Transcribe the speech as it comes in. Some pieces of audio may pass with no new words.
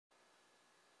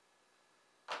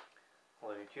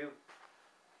you,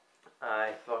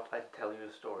 I thought I'd tell you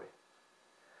a story.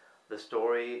 The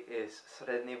story is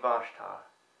Sredni Vashtar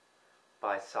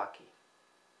by Saki.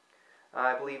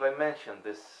 I believe I mentioned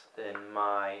this in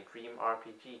my Dream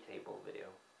RPG table video.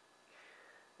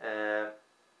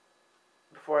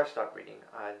 Before I start reading,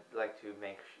 I'd like to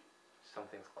make some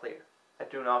things clear. I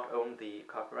do not own the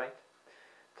copyright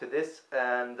to this,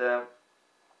 and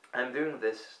I'm doing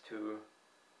this to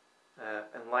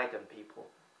enlighten people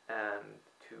and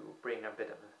to bring a bit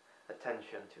of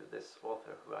attention to this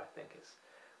author, who I think is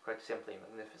quite simply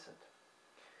magnificent.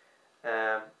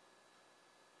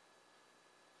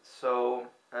 So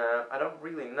I don't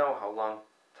really know how long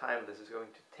time this is going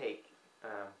to take,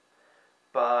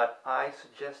 but I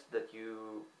suggest that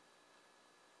you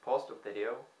pause the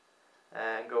video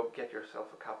and go get yourself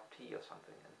a cup of tea or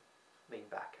something and lean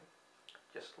back and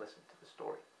just listen to the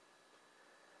story.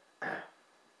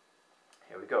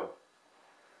 Here we go.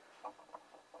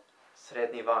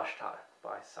 Sredni Vashtar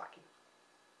by Saki.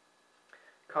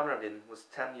 Konradin was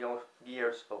 10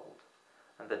 years old,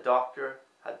 and the doctor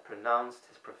had pronounced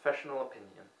his professional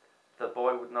opinion that the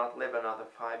boy would not live another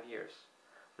 5 years.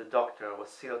 The doctor was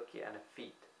silky and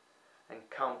effete, and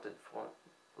counted for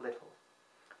little.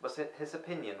 But his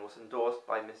opinion was endorsed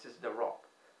by Mrs. de Ropp,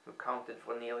 who counted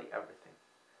for nearly everything.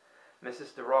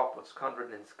 Mrs. de Ropp was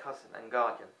Konradin's cousin and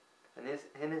guardian, and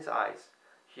in his eyes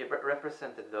she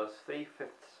represented those 3/5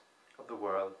 of the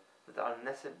world that are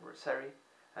necessary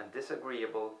and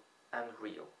disagreeable and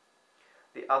real.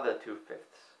 The other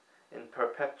 2/5, in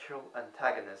perpetual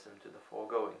antagonism to the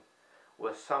foregoing,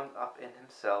 were summed up in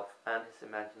himself and his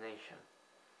imagination.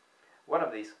 One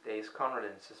of these days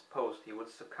Konradin supposed he would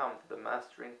succumb to the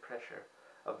mastering pressure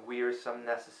of wearisome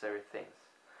necessary things,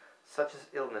 such as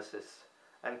illnesses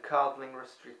and coddling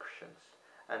restrictions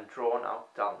and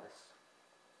drawn-out dullness.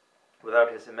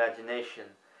 Without his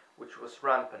imagination, which was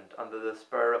rampant under the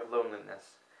spur of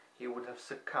loneliness, he would have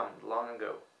succumbed long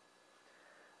ago.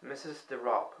 Mrs. de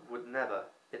Ropp would never,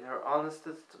 in her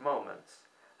honestest moments,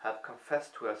 have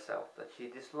confessed to herself that she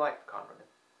disliked Konradin,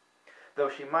 though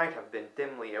she might have been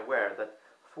dimly aware that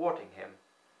thwarting him,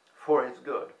 for his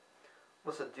good,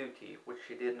 was a duty which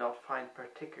she did not find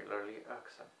particularly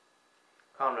irksome.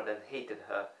 Konradin hated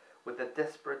her with a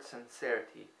desperate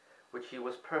sincerity which he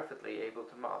was perfectly able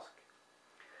to mask.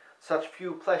 Such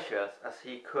few pleasures as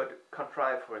he could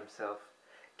contrive for himself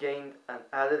gained an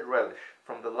added relish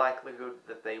from the likelihood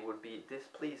that they would be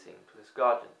displeasing to his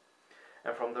guardian,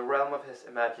 and from the realm of his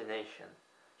imagination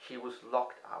she was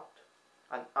locked out,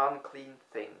 an unclean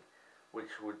thing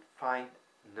which would find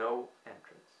no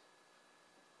entrance.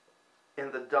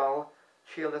 In the dull,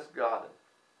 cheerless garden,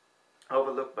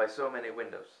 overlooked by so many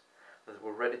windows that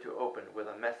were ready to open with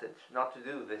a message not to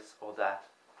do this or that,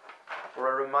 or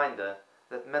a reminder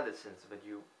that medicines were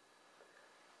due,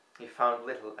 he found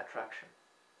little attraction.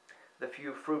 The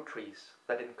few fruit trees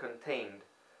that it contained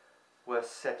were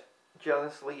set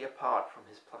jealously apart from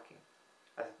his plucking,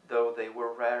 as though they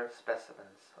were rare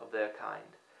specimens of their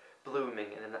kind,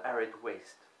 blooming in an arid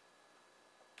waste.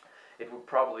 It would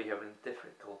probably have been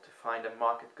difficult to find a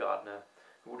market gardener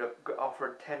who would have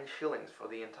offered 10 shillings for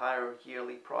the entire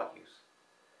yearly produce.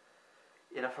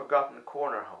 In a forgotten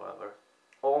corner, however,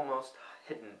 almost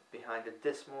hidden behind a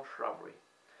dismal shrubbery,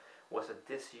 was a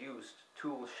disused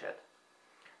tool shed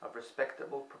of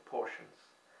respectable proportions,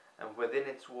 and within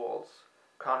its walls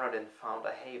Konradin found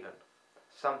a haven,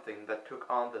 something that took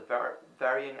on the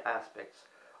varying aspects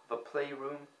of a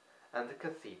playroom and a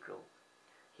cathedral.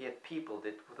 He had peopled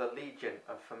it with a legion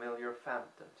of familiar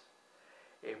phantoms,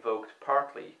 evoked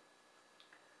partly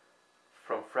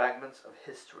from fragments of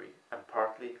history and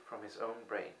partly from his own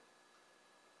brain.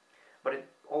 But it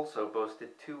also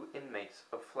boasted 2 inmates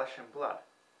of flesh and blood.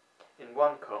 In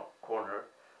one corner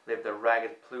lived a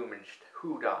ragged-plumaged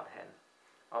hoot-on hen,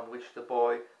 on which the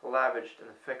boy lavished an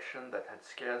affection that had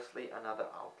scarcely another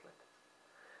outlet.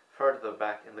 Further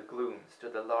back in the gloom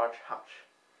stood a large hutch,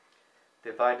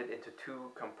 divided into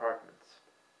 2 compartments,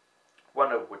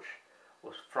 one of which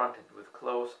was fronted with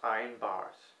close iron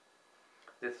bars.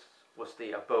 This was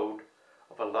the abode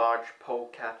of a large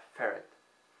polecat ferret,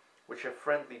 which a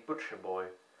friendly butcher boy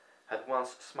had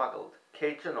once smuggled,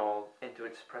 cage and all, into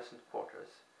its present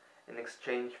quarters, in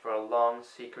exchange for a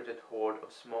long-secreted hoard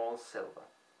of small silver.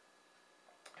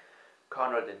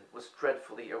 Konradin was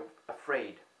dreadfully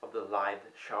afraid of the lithe,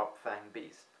 sharp-fanged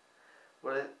beast,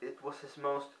 but it was his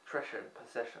most treasured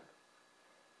possession.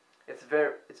 Its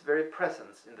very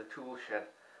presence in the tool shed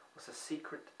was a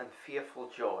secret and fearful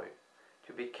joy,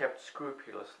 to be kept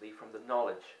scrupulously from the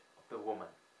knowledge of the woman,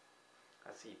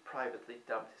 as he privately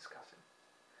dubbed his cousin.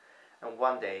 And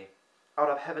one day, out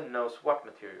of heaven knows what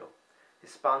material, He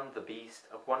spun the beast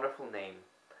a wonderful name,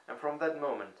 and from that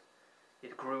moment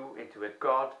it grew into a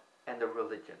god and a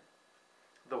religion.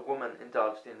 The woman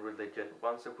indulged in religion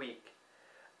once a week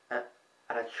at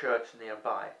a church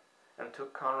nearby, and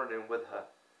took Conradin with her,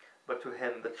 but to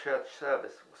him the church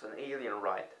service was an alien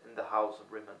rite in the house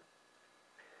of Rimmon.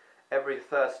 Every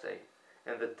Thursday,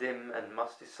 in the dim and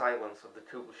musty silence of the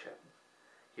tool shed,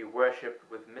 he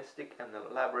worshipped with mystic and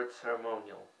elaborate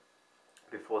ceremonial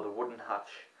before the wooden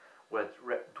hutch where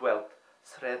dwelt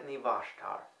Sredni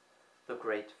Vashtar, the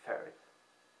great ferret.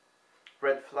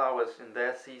 Red flowers in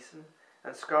their season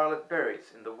and scarlet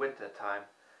berries in the winter time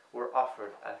were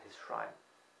offered at his shrine.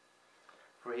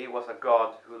 For he was a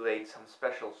god who laid some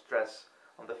special stress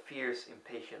on the fierce,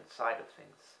 impatient side of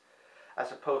things,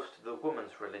 as opposed to the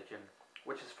woman's religion,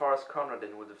 which, as far as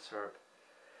Conradin would observe,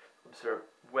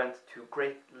 went to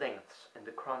great lengths in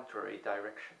the contrary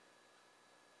direction.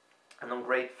 And on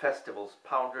great festivals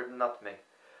powdered nutmeg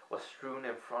was strewn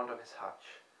in front of his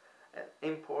hutch, an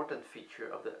important feature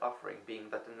of the offering being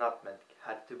that the nutmeg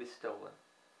had to be stolen.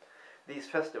 These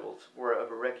festivals were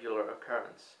of a regular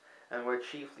occurrence, and were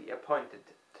chiefly appointed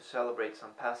to celebrate some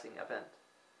passing event.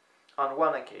 On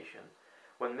one occasion,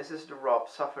 when Mrs. de Ropp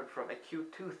suffered from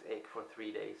acute toothache for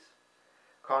 3 days,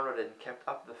 Conradin kept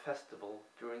up the festival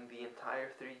during the entire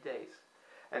 3 days,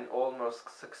 and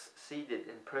almost succeeded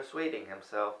in persuading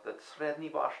himself that Sredni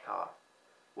Vashtar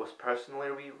was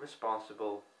personally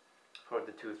responsible for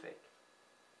the toothache.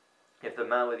 If the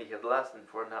malady had lasted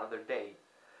for another day,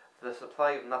 the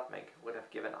supply of nutmeg would have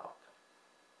given out.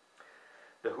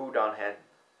 The Houdanhead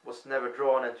was never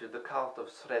drawn into the cult of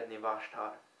Sredni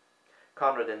Vashtar.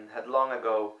 Conradin had long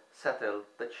ago settled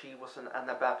that she was an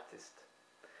Anabaptist.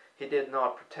 He did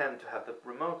not pretend to have the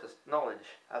remotest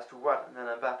knowledge as to what an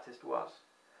Anabaptist was,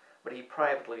 but he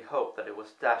privately hoped that it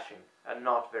was dashing and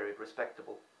not very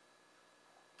respectable.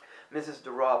 Mrs.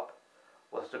 de Ropp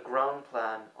was the ground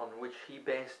plan on which he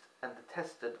based and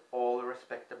tested all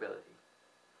respectability.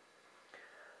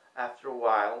 After a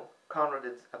while,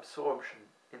 Conradin's absorption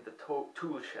in the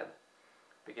tool shed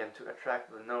began to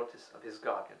attract the notice of his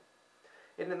guardian.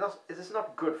 It is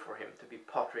not good for him to be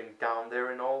pottering down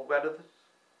there in all weathers,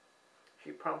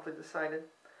 she promptly decided,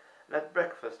 and at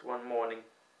breakfast one morning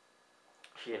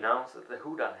she announced that the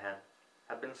Houdanhead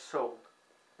had been sold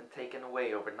and taken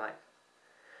away overnight.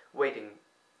 Waiting,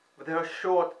 with her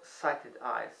short-sighted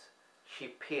eyes, she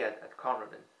peered at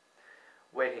Conradin,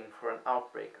 waiting for an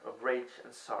outbreak of rage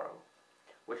and sorrow,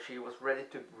 which she was ready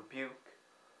to rebuke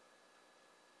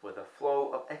with a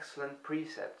flow of excellent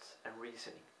precepts and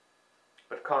reasoning.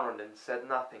 But Conradin said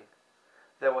nothing.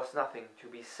 There was nothing to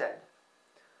be said.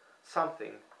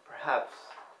 Something, perhaps,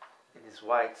 in his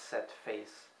white-set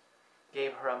face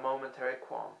gave her a momentary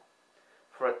qualm.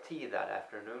 For at tea that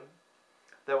afternoon,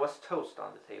 there was toast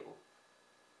on the table,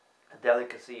 a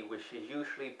delicacy which she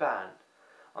usually banned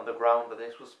on the ground that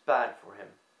this was bad for him,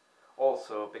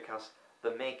 also because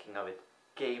the making of it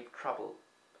gave trouble,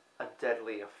 a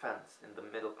deadly offense in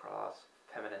the middle-class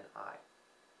feminine eye.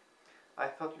 "I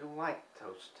thought you liked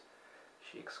toast,"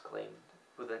 she exclaimed,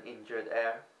 with an injured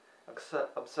air,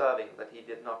 observing that he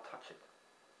did not touch it.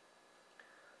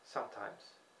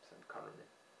 "Sometimes," said Conradin.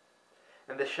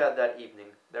 In the shed that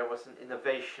evening there was an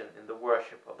innovation in the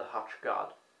worship of the hutch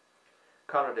god.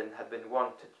 Conradin had been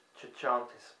wont to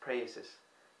chant his praises.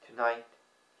 Tonight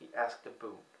he asked a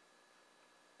boon.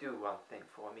 "Do one thing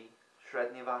for me,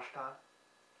 Sredni Vashtar."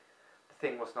 The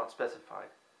thing was not specified.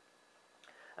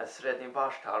 As Sredni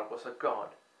Vashtar was a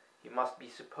god, he must be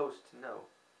supposed to know,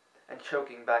 and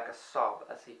choking back a sob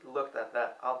as he looked at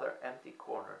that other empty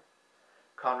corner,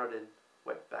 Conradin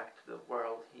went back to the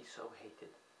world he so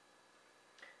hated.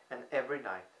 And every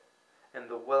night, in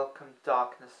the welcome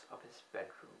darkness of his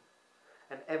bedroom,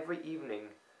 and every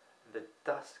evening in the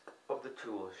dusk of the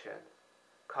tool shed,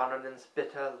 Conradin's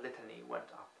bitter litany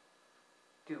went up.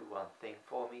 "Do one thing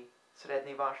for me,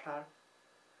 Sredni Vashtar."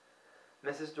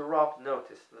 Mrs. de Ropp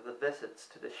noticed that the visits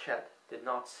to the shed did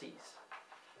not cease,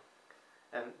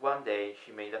 and one day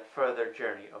she made a further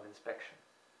journey of inspection.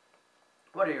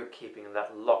 "What are you keeping in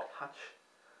that locked hutch?"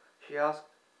 she asked.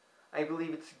 "I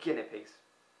believe it's guinea pigs.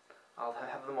 I'll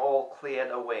have them all cleared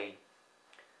away."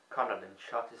 Conradin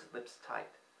shut his lips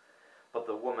tight, but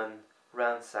the woman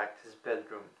ransacked his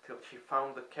bedroom till she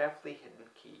found the carefully hidden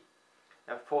key,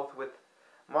 and forthwith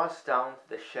marched down to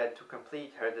the shed to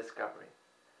complete her discovery.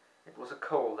 It was a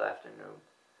cold afternoon,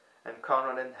 and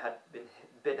Conradin had been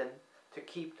bidden to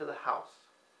keep to the house.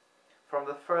 From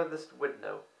the furthest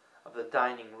window of the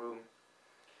dining room,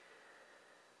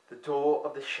 the door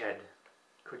of the shed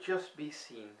could just be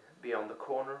seen beyond the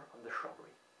corner of the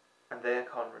shrubbery, and there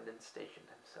Conradin stationed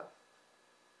himself.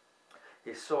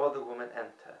 He saw the woman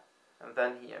enter, and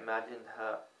then he imagined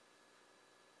her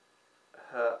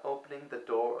opening the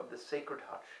door of the sacred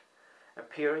hutch and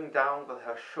peering down with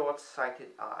her short-sighted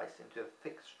eyes into the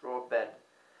thick straw bed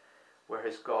where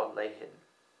his God lay hidden.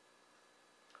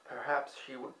 Perhaps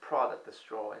she would prod at the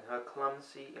straw in her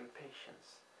clumsy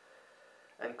impatience,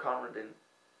 and Conradin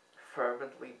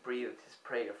fervently breathed his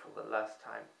prayer for the last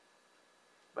time.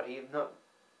 But he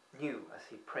knew as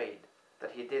he prayed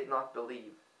that he did not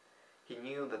believe. He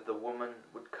knew that the woman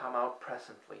would come out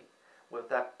presently with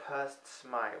that pursed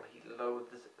smile he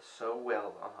loathed so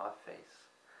well on her face,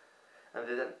 and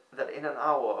that in an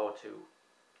hour or two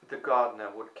the gardener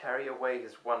would carry away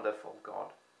his wonderful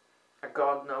God, a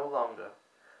God no longer,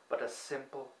 but a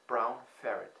simple brown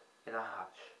ferret in a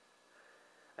hutch.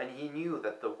 And he knew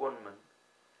that the woman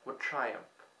would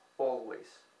triumph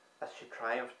always as she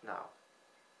triumphed now,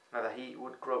 and that he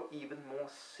would grow even more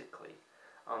sickly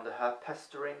under her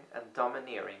pestering and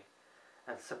domineering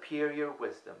and superior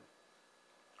wisdom,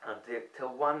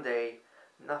 until one day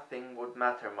nothing would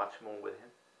matter much more with him,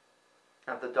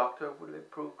 and the doctor would be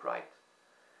proved right,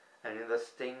 and in the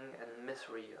sting and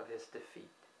misery of his defeat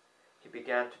he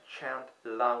began to chant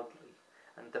loudly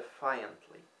and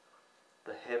defiantly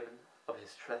the hymn of his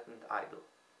threatened idol.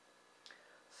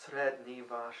 Sredni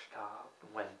Vashtar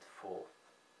went forth.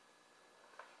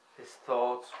 His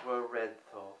thoughts were red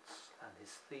thoughts, and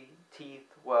his teeth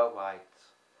were white.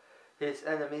 His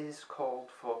enemies called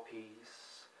for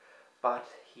peace, but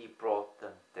he brought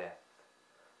them death.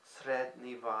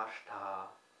 Sredni Vashtar,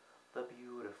 the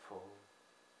beautiful.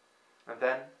 And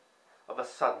then, of a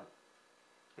sudden,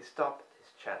 he stopped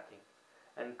his chanting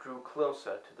and drew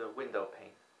closer to the window pane.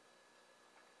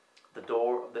 The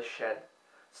door of the shed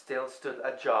still stood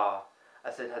ajar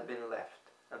as it had been left,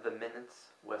 and the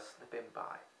minutes were slipping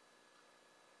by.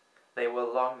 They were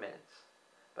long minutes,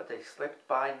 but they slipped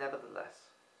by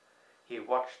nevertheless. He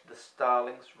watched the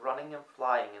starlings running and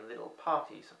flying in little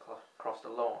parties across the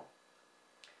lawn.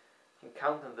 He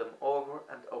counted them over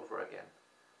and over again,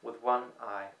 with one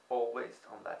eye always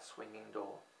on that swinging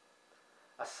door.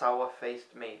 A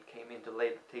sour-faced maid came in to lay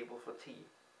the table for tea,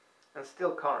 and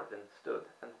still Conradin stood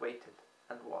and waited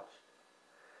and watched.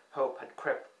 Hope had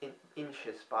crept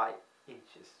inches by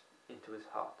inches into his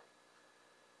heart,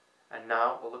 and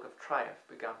now a look of triumph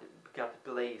began to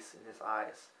blaze in his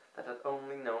eyes that had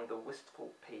only known the wistful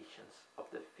patience of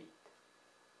defeat.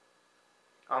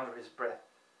 Under his breath,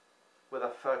 with a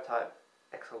fertile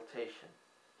exultation,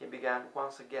 he began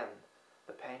once again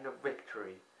the pain of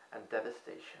victory and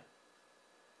devastation,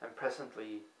 and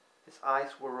presently his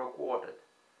eyes were rewarded.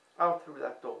 Out through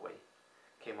that doorway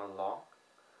came a long,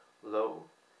 low,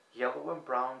 yellow and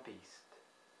brown beast,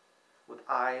 with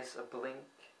eyes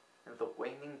ablink in the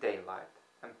waning daylight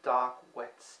and dark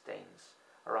wet stains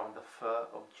around the fur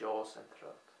of jaws and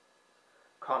throat.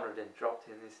 Conradin dropped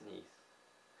on his knees.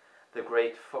 The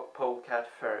great polecat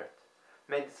ferret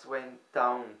made its way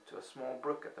down to a small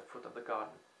brook at the foot of the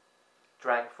garden,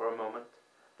 drank for a moment,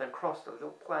 then crossed a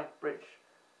little plank bridge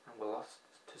and was lost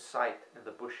to sight in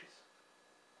the bushes.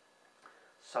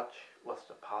 Such was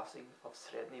the passing of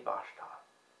Sredni Vashtar.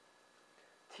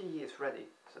 "Tea is ready,"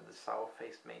 said the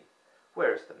sour-faced maid.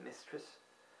 "Where is the mistress?"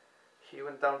 "She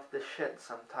went down to the shed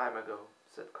some time ago,"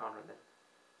 said Conradin.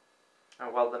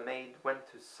 And while the maid went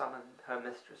to summon her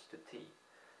mistress to tea,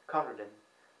 Conradin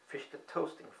fished a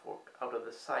toasting fork out of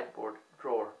the sideboard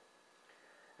drawer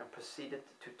and proceeded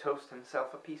to toast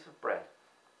himself a piece of bread.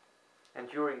 And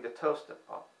during the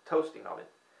toasting of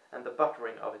it and the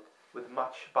buttering of it with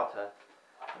much butter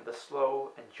and the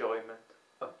slow enjoyment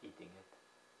of eating it,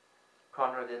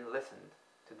 Conradin listened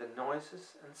to the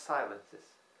noises and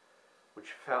silences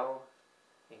which fell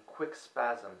in quick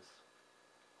spasms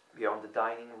beyond the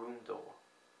dining room door,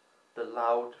 the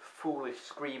loud, foolish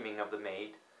screaming of the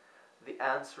maid, the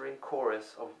answering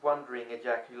chorus of wondering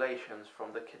ejaculations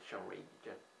from the kitchen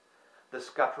region, the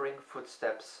scuttering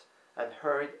footsteps and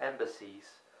hurried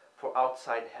embassies for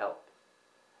outside help,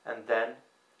 and then,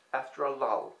 after a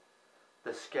lull,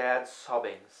 the scared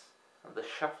sobbings and the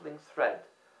shuffling tread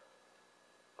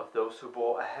of those who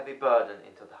bore a heavy burden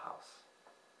into the house.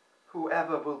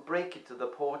 "Whoever will break it to the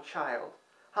poor child?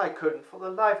 I couldn't for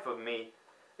the life of me,"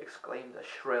 exclaimed a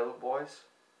shrill voice.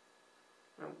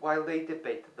 And while they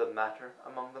debated the matter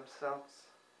among themselves,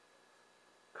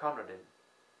 Conradin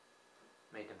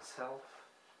made himself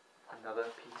another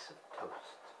piece of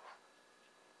toast.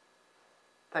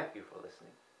 Thank you for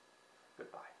listening.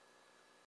 Goodbye.